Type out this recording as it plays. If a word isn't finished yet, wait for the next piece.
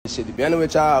shit, to be honest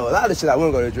with y'all, a lot of shit I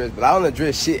wouldn't go to address, but I don't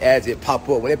address shit as it pop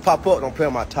up. When it pop up, don't play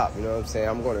on my top, you know what I'm saying?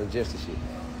 I'm going to address the shit.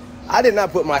 I did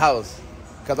not put my house,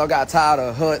 because I got tired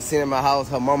of her sitting in my house,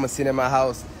 her mama sitting in my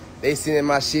house, they sitting in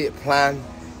my shit, plan.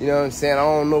 You know what I'm saying? I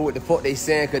don't know what the fuck they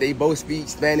saying, because they both speak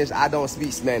Spanish. I don't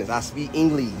speak Spanish. I speak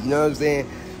English, you know what I'm saying?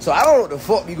 So I don't know what the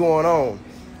fuck be going on.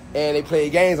 And they play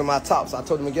games on my top, so I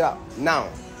told them to get out. Now,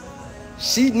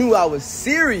 she knew I was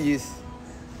serious,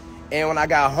 and when I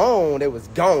got home, they was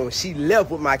gone. She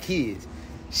left with my kids.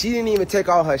 She didn't even take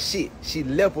all her shit. She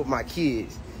left with my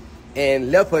kids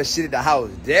and left her shit at the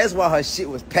house. That's why her shit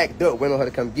was packed up, waiting on her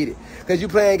to come get it. Because you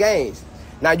playing games.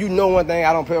 Now, you know one thing,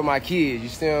 I don't play with my kids. You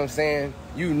see what I'm saying?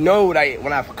 You know that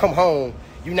when I come home,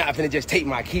 you're not finna just take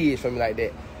my kids from me like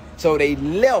that. So they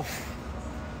left,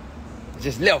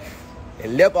 just left,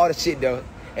 and left all the shit there,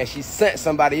 and she sent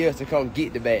somebody else to come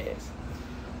get the bags.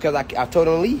 Because I told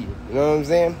them to leave, you know what I'm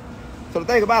saying? So the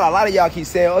thing about it, a lot of y'all keep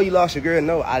saying, oh, you lost your girl.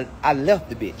 No, I left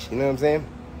the bitch, you know what I'm saying?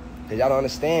 Because y'all don't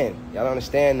understand. Y'all don't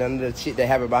understand none of the shit that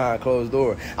happened behind closed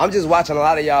doors. I'm just watching a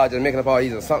lot of y'all just making up all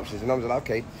these assumptions, and I'm just like,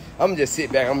 okay, I'm going to just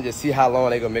sit back, I'm going to just see how long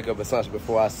they going to make up assumptions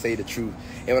before I say the truth.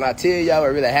 And when I tell y'all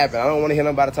what really happened, I don't want to hear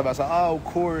nobody talk about, oh,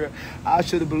 Corey, I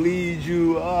should have believed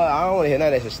you. I don't want to hear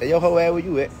none of that shit. Stay your whole ass where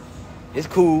you at. It's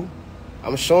cool.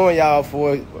 I'm showing y'all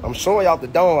the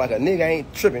dome like a nigga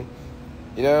ain't tripping.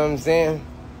 You know what I'm saying?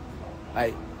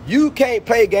 Like, you can't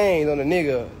play games on a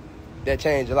nigga that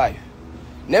changed your life.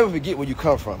 Never forget where you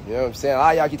come from. You know what I'm saying? A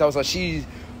lot of y'all keep talking about she's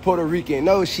Puerto Rican.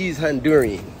 No, she's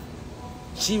Honduran.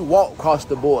 She walked across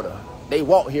the border. They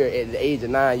walked here at the age of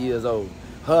 9 years old.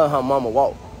 Her and her mama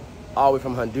walked all the way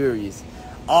from Honduras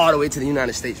all the way to the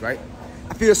United States, right?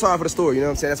 I feel sorry for the story, you know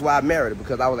what I'm saying? That's why I married her,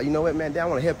 because I was like, you know what, man, Dad, I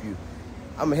want to help you.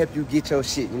 I'm going to help you get your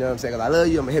shit, you know what I'm saying? Because I love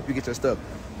you, I'm going to help you get your stuff.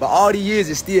 But all these years,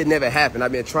 it still never happened.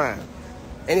 I've been trying.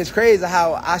 And it's crazy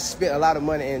how I spent a lot of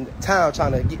money and time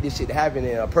trying to get this shit to happen,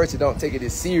 and a person don't take it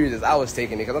as serious as I was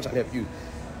taking it, because I'm trying to help you.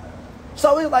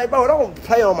 So it's like, bro, don't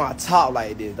play on my top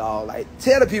like this, dog. Like,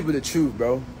 tell the people the truth,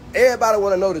 bro. Everybody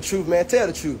want to know the truth, man. Tell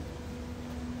the truth.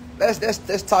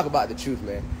 Let's talk about the truth,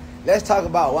 man. Let's talk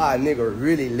about why a nigga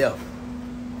really left.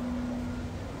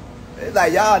 It's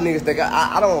like y'all niggas think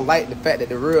I don't like the fact that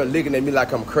the real looking at me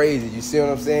like I'm crazy. You see what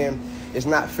I'm saying? It's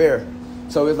not fair.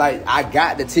 So it's like I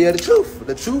got to tell the truth.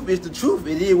 The truth is the truth.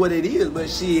 It is what it is. But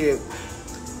shit,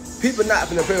 people not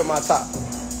finna play with my top.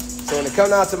 So when it comes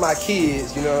down to my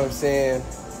kids, you know what I'm saying?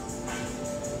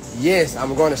 Yes,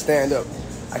 I'm going to stand up.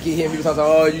 I keep hearing people talking,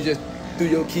 oh, you just threw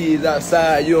your kids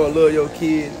outside. You don't love your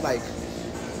kids. Like,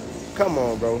 come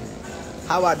on, bro.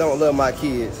 How I don't love my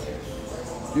kids?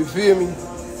 You feel me?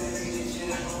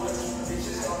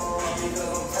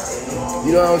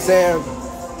 You know what I'm saying?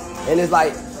 And it's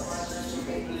like,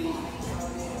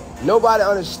 nobody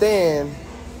understand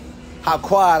how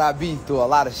quiet I be through a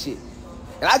lot of shit.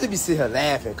 And I just be sitting here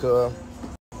laughing, cuz.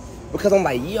 Because I'm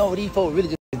like, yo, these folks really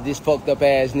just this fucked up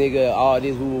ass nigga, all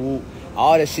this woo-woo-woo,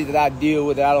 all the shit that I deal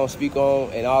with that I don't speak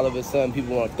on, and all of a sudden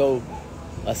people want to throw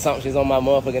assumptions on my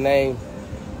motherfucking name.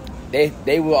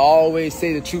 They will always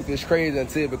say the truth is crazy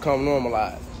until it become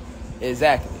normalized.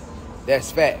 Exactly.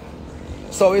 That's fact.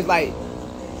 So it's like,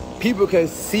 people can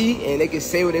see and they can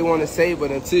say what they want to say,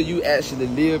 but until you actually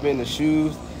live in the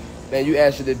shoes, then you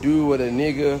actually do what a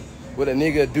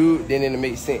nigga do, then it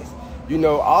makes sense. You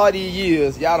know, all these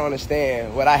years, y'all don't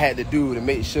understand what I had to do to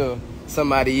make sure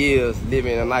somebody is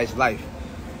living a nice life.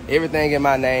 Everything in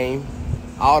my name,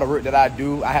 all the work that I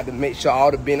do, I have to make sure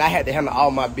all the business, I had to handle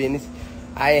all my business.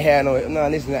 I ain't had no,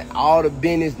 listen, all the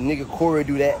business, nigga Corey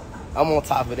do that. I'm on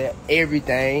top of that.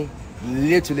 Everything,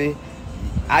 literally.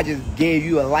 I just gave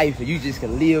you a life and you just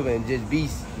can live and just be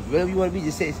whatever you want to be.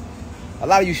 Just say. A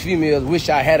lot of you females wish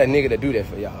I had a nigga to do that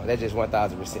for y'all. That's just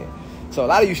 1,000%. So a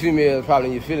lot of you females probably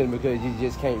in your feelings because you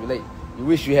just can't relate. You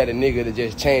wish you had a nigga to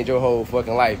just change your whole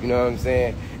fucking life, you know what I'm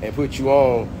saying, and put you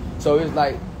on. So it's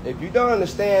like, if you don't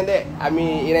understand that, I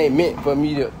mean, it ain't meant for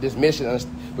me to dismiss it,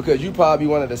 because you probably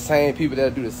one of the same people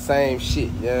that do the same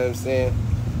shit, you know what I'm saying?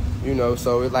 You know,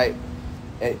 so it's like,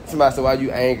 and somebody said, why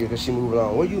you angry because she moving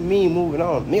on? What do you mean moving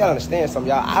on? Me, I understand something,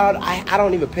 y'all. I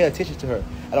don't even pay attention to her.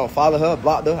 I don't follow her,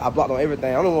 blocked her. I blocked on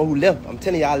everything. I'm the one who left. I'm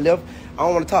telling y'all I left. I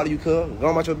don't want to talk to you, cuz. Go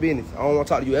about your business. I don't want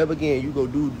to talk to you ever again. You go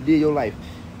live your life.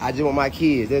 I just want my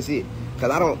kids. That's it.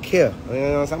 Because I don't care. You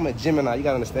know what I'm saying? I'm a Gemini. You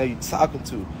got to understand who you talking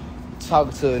to. You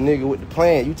talking to a nigga with the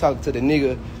plan. You talking to the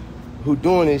nigga who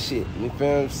doing this shit. You feel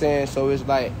what I'm saying? So it's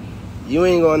like, you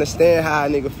ain't going to understand how a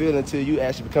nigga feel until you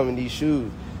actually become in these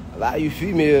shoes. A lot of you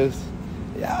females,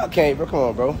 y'all can't, bro. Come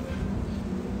on, bro.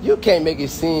 You can't make it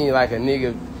seem like a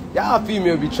nigga. Y'all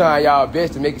females be trying y'all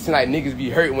best to make it seem like niggas be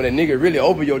hurt when a nigga really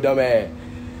open your dumb ass.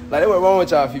 Like, what's wrong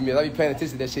with y'all females? I be paying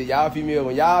attention to that shit. Y'all females,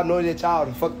 when y'all know that y'all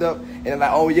done fucked up, and they're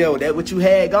like, oh, yo, that what you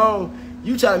had gone,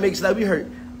 you try to make it like we hurt.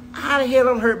 How the hell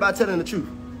I'm hurt by telling the truth?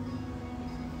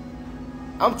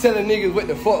 I'm telling niggas what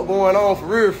the fuck going on for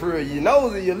real, for real. You know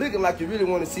that you're looking like you really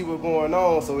want to see what's going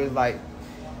on, so it's like,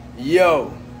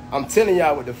 yo, I'm telling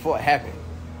y'all what the fuck happened.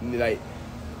 Like,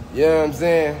 you know what I'm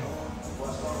saying?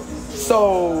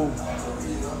 So,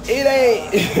 it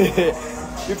ain't...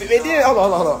 hold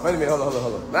on. Wait a minute, hold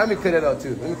on. Let me clear that up,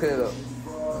 too.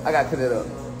 I gotta clear that up.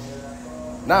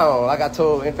 Now, like I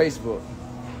told in Facebook,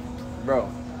 bro,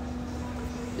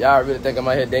 y'all really think I'm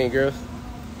out here dating girls?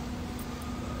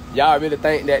 Y'all really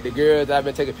think that the girls that I've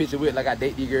been taking pictures with, like I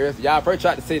date these girls? Y'all first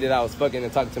tried to say that I was fucking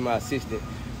and talking to my assistant.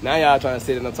 Now y'all trying to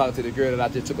say that I'm talking to the girl that I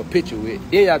just took a picture with.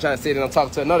 Then y'all trying to say that I'm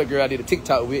talking to another girl I did a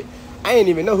TikTok with. I didn't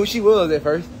even know who she was at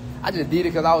first. I just did it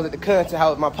because I was at the country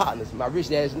house with my partners, my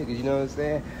rich ass niggas, you know what I'm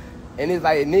saying? And it's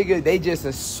like, niggas, they just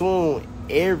assume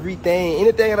everything.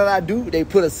 Anything that I do, they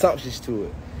put assumptions to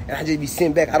it. And I just be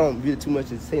sitting back. I don't really too much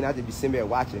to say, and I just be sitting back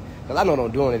watching. Because I know what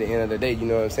I'm doing at the end of the day, you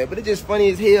know what I'm saying? But it's just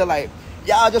funny as hell, like,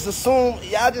 y'all just assume,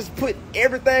 y'all just put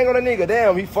everything on a nigga.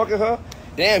 Damn, he fucking her.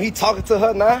 Damn, he talking to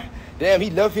her now. Damn, he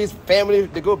left his family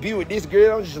to go be with this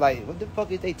girl. I'm just like, what the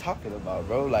fuck is they talking about,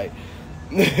 bro? Like,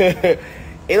 it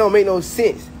don't make no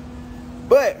sense.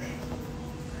 But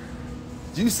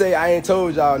you say I ain't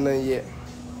told y'all nothing yet.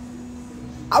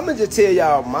 I'm going to just tell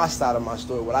y'all my side of my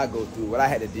story, what I go through, what I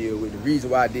had to deal with, the reason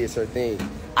why I did certain things.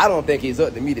 I don't think it's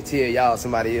up to me to tell y'all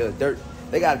somebody else dirt.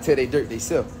 They got to tell their dirt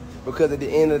themselves. Because at the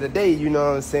end of the day, you know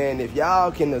what I'm saying, if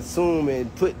y'all can assume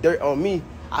and put dirt on me,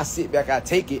 I sit back, I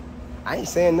take it. I ain't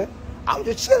saying nothing. I'm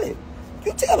just chilling.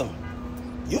 You tell them.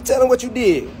 You tell them what you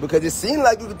did. Because it seems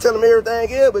like you can tell them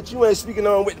everything else, but you ain't speaking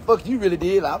on what the fuck you really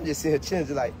did. Like, I'm just sitting here chilling,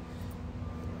 just like,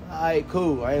 all right,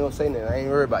 cool. I ain't gonna say nothing. I ain't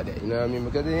worried about that. You know what I mean?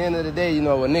 Because at the end of the day, you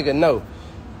know, a nigga know.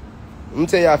 Let me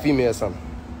tell y'all females something.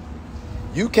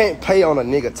 You can't play on a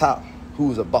nigga top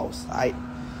who's a boss, all right?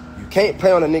 You can't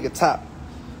play on a nigga top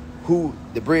who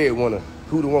the breadwinner,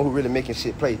 who the one who really making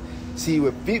shit play. See,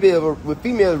 what females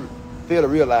fail to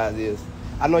realize is,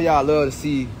 I know y'all love to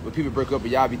see when people break up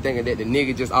and y'all be thinking that the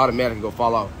nigga just automatically gonna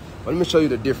fall off. But let me show you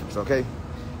the difference, okay?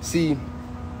 See,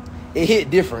 it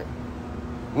hit different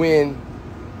when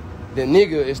the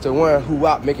nigga is the one who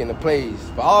out making the plays.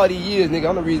 For all these years, nigga,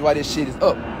 I'm the reason why this shit is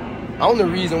up. I'm the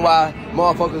reason why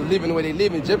motherfuckers living the way they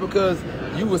living. Just because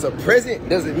you was a president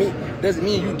doesn't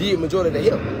mean you did majority of the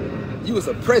help. You was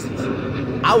a presence.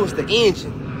 I was the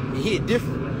engine. It hit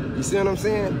different. You see what I'm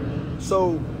saying?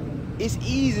 So it's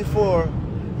easy for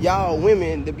y'all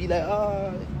women to be like,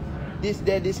 this,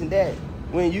 that, this, and that.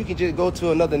 When you can just go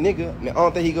to another nigga, and the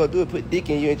only thing he gonna do is put dick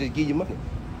in you and just give you money.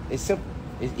 It's simple.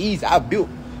 It's easy. I built.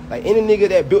 Like, any nigga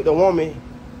that built a woman,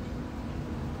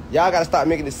 y'all gotta stop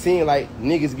making it seem like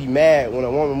niggas be mad when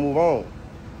a woman move on.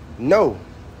 No.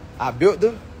 I built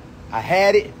her. I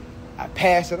had it. I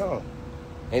passed it on.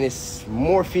 And it's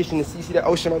more fish in the sea. See that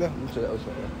ocean over there? Let me show that ocean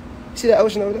over there. See that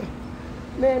ocean over there?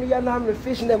 Man, y'all know how many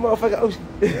fish in that motherfucking ocean?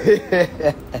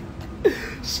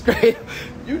 Straight up.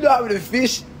 You know how many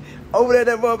fish over there in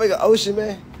that motherfucking ocean,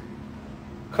 man?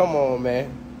 Come on,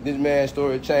 man. This man's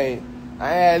story changed.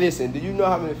 Listen, do you know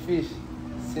how many fish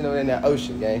sitting over in that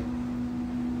ocean, gang?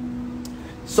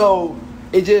 So,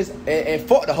 it just, and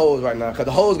fuck the hoes right now, because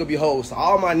the hoes gonna be hoes. So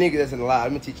all my niggas that's in the live,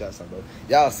 let me teach y'all something, bro.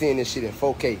 Y'all seeing this shit in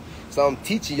 4K. So I'm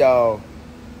teaching y'all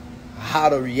how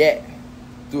to react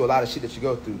through a lot of shit that you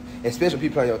go through, especially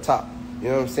people on your top. You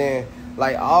know what I'm saying?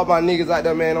 Like, all my niggas out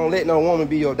there, man, don't let no woman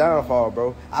be your downfall,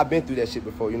 bro. I've been through that shit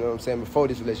before, you know what I'm saying, before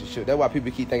this relationship. That's why people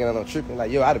keep thinking I'm tripping.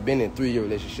 Like, yo, I'd have been in 3-year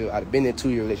relationships. I'd have been in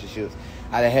 2-year relationships.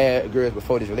 I'd have had girls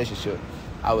before this relationship.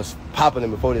 I was popping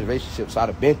them before this relationship, so I'd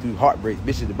have been through heartbreaks,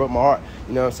 bitches that broke my heart.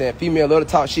 You know what I'm saying? Female love to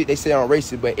talk shit. They say I'm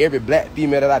racist, but every black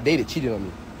female that I dated cheated on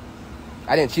me.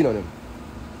 I didn't cheat on them.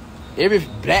 Every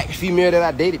black female that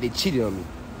I dated, they cheated on me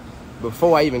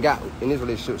before I even got in this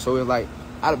relationship. So it's like,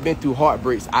 I'd have been through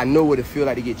heartbreaks. I know what it feel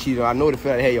like to get cheated on. I know what it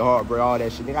feel like to have your heart break, all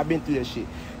that shit. Nigga, I've been through that shit.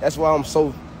 That's why I'm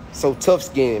so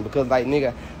tough-skinned, because, like,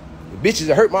 nigga, bitches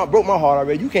that broke my heart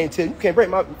already. You can't break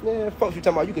my, man, fuck you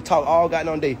talking about. You can talk all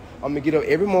goddamn day. I'm gonna get up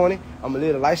every morning. I'm gonna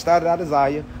live the lifestyle that I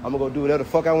desire. I'm gonna go do whatever the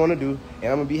fuck I wanna do,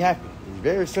 and I'm gonna be happy. It's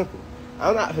very simple.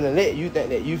 I'm not finna let you think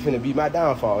that you finna be my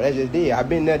downfall. That's just dead. I've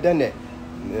been there, done that.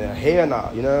 Hell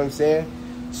no, you know what I'm saying?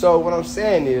 So what I'm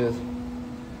saying is,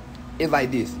 it's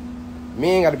like this.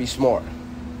 Men gotta be smart.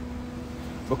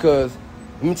 Because,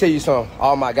 let me tell you something,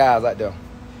 all my guys out there.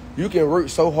 You can work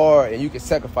so hard and you can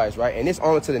sacrifice, right? And it's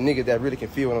only to the niggas that really can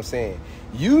feel what I'm saying.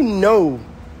 You know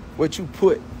what you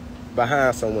put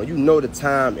behind someone. You know the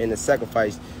time and the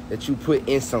sacrifice that you put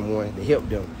in someone to help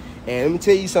them. And let me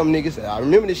tell you something, niggas. I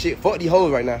remember this shit. Fuck these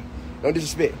hoes right now. No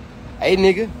disrespect. Hey,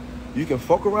 nigga, you can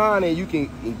fuck around and you can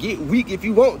get weak if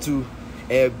you want to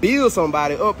and build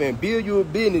somebody up and build you a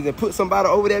business and put somebody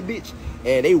over that bitch.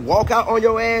 And they walk out on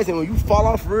your ass, and when you fall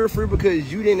off real free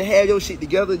because you didn't have your shit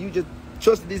together, you just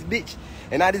trusted this bitch.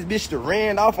 And now this bitch just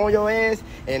ran off on your ass,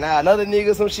 and now another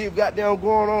nigga some shit got down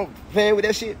going on playing with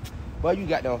that shit. Boy, you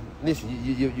got down.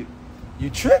 Listen, you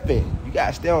tripping. You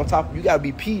gotta stay on top. You gotta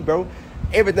be P, bro.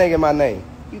 Everything in my name.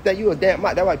 You think you a damn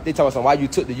that's why they talking about why you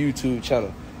took the YouTube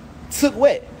channel. Took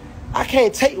what? I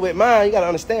can't take with mine. You gotta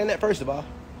understand that first of all.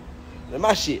 That's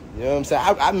my shit. You know what I'm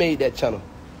saying? I made that channel.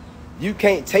 You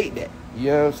can't take that. You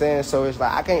know what I'm saying? So it's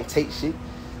like I can't take shit.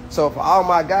 So for all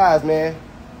my guys, man,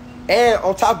 and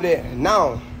on top of that,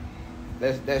 now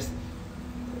let's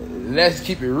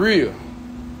keep it real.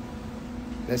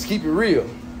 Let's keep it real,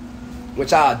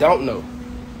 which I don't know,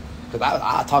 cause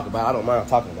I talk about it. I don't mind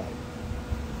talking about it.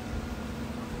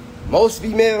 Most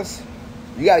females,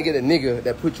 you gotta get a nigga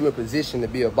that put you in position to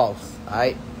be a boss. All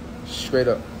right, straight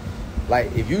up.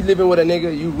 Like if you living with a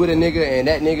nigga, you with a nigga, and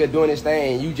that nigga doing this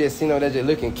thing, and you just that's just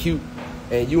looking cute,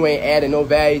 and you ain't adding no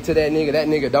value to that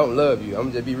nigga don't love you.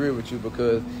 I'm just be real with you,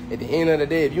 because at the end of the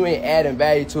day, if you ain't adding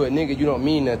value to a nigga, you don't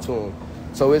mean nothing to him.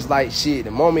 So it's like shit.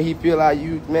 The moment he feel like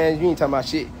you, man, you ain't talking about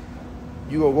shit.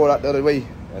 You gonna go out the other way.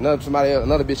 Another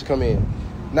bitch will come in.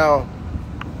 Now,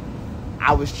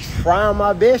 I was trying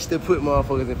my best to put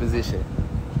motherfuckers in position,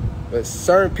 but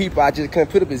certain people I just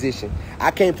couldn't put in position.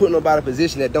 I can't put nobody in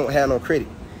position that don't have no credit.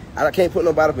 I can't put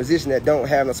nobody in position that don't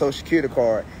have no social security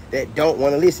card, that don't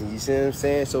want to listen. You see what I'm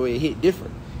saying? So it hit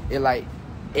different. It like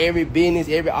every business,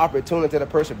 every opportunity that a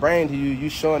person brings to you, you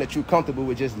showing that you comfortable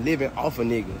with just living off a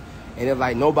nigga. And it's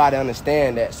like nobody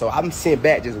understand that. So I'm sitting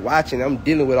back just watching. I'm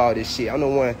dealing with all this shit. I'm the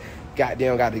one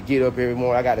goddamn got to get up every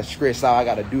morning. I got to stress out. I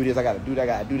got to do this. I got to do that. I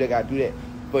got to do that. I got to do that.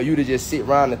 But you to just sit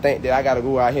around and think that I got to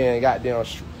go out here and goddamn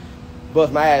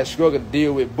bust my ass, struggle to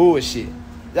deal with bullshit.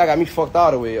 Y'all got me fucked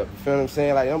all the way up. You feel what I'm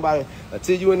saying? Like nobody,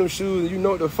 until you in them shoes and you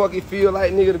know what the fuck it feel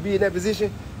like, nigga, to be in that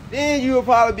position, then you'll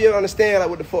probably be able to understand like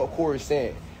what the fuck Corey's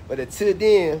saying. But until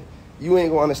then, you ain't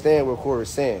gonna understand what Corey's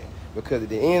saying. Because at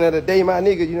the end of the day, my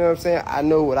nigga, you know what I'm saying? I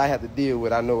know what I have to deal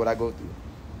with. I know what I go through.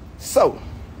 So,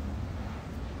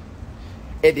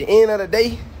 at the end of the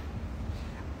day,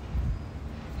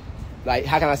 like,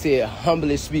 how can I say it,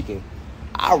 humbly speaking,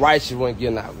 I righteous wouldn't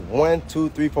give not 1, 2,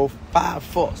 3, 4, 5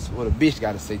 fucks what a bitch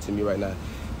got to say to me right now.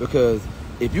 Because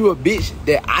if you a bitch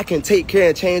that I can take care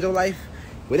and change your life,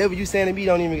 whatever you saying to me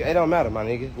it don't matter, my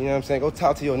nigga. You know what I'm saying? Go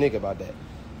talk to your nigga about that.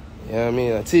 You know what I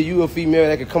mean? Until you a female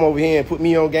that can come over here and put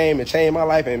me on game and change my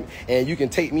life, and you can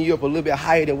take me up a little bit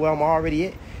higher than where I'm already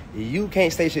at, you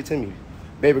can't say shit to me.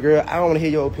 Baby girl, I don't want to hear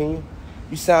your opinion.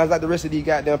 You sound like the rest of these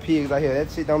goddamn pigs out here.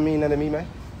 That shit don't mean nothing to me, man.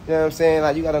 You know what I'm saying?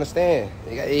 Like, you got to understand.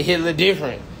 It hit a little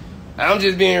different. I'm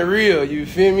just being real, you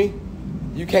feel me?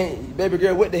 You can't, baby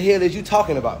girl, what the hell is you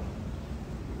talking about?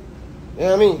 You know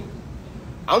what I mean?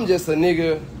 I'm just a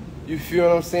nigga, you feel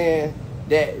what I'm saying,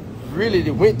 that really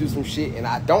went through some shit, and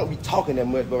I don't be talking that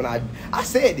much, but when I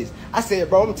said this, I said,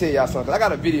 bro, I'm gonna tell y'all something. I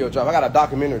got a video drop, I got a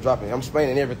documentary dropping. I'm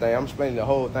explaining everything, I'm explaining the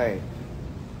whole thing.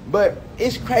 But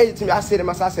it's crazy to me. I said to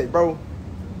myself, I said, bro,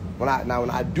 when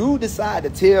I do decide to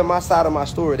tell my side of my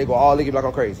story, they go all look at me like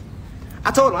I'm crazy.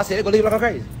 I told them, I said, they gonna look at me like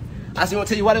I'm crazy. I said, I'm gonna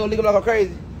tell you why they gonna look at me like I'm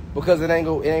crazy. Because it ain't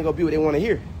gonna be what they wanna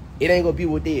hear. It ain't gonna be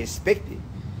what they expected.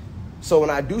 So when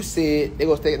I do say it, they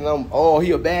gonna think, oh,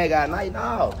 he a bad guy.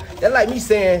 No. That's like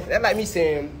me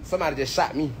saying somebody just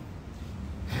shot me.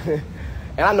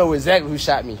 And I know exactly who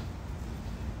shot me.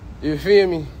 You feel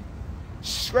me?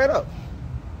 Straight up.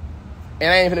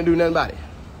 And I ain't finna do nothing about it.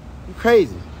 You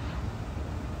crazy.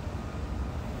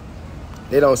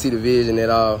 They don't see the vision at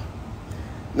all.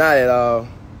 Not at all.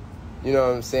 You know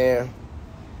what I'm saying?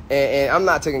 And I'm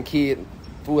not taking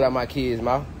food out of my kids'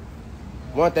 mouth.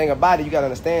 One thing about it, you gotta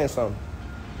understand something.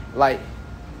 Like,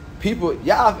 people,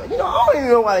 y'all, you know, I don't even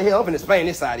know why the hell I'm finna explain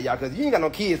this side of y'all, because you ain't got no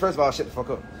kids. First of all, shut the fuck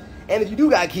up. And if you do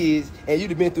got kids, and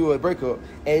you've been through a breakup,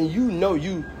 and you know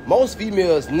most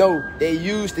females know they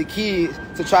use the kids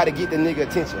to try to get the nigga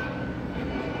attention.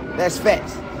 That's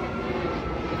facts.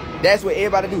 That's what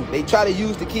everybody do. They try to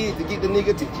use the kids to get the nigga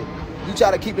attention. You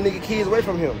try to keep the nigga kids away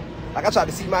from him. Like, I tried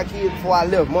to see my kids before I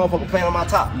left. Motherfucker playing on my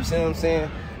top. You see what I'm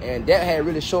saying? And that had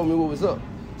really showed me what was up.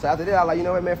 So after that, I was like, you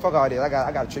know what, man, fuck all this. I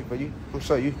got a trick for you. I'm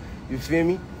sure you feel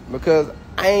me? Because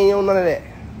I ain't on none of that.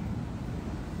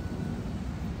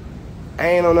 I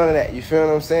ain't on none of that. You feel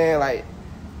what I'm saying? Like,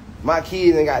 my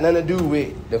kids ain't got nothing to do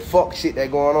with the fuck shit that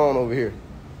going on over here.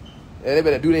 And they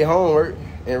better do their homework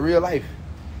in real life.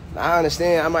 Now, I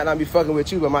understand I might not be fucking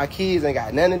with you, but my kids ain't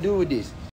got nothing to do with this.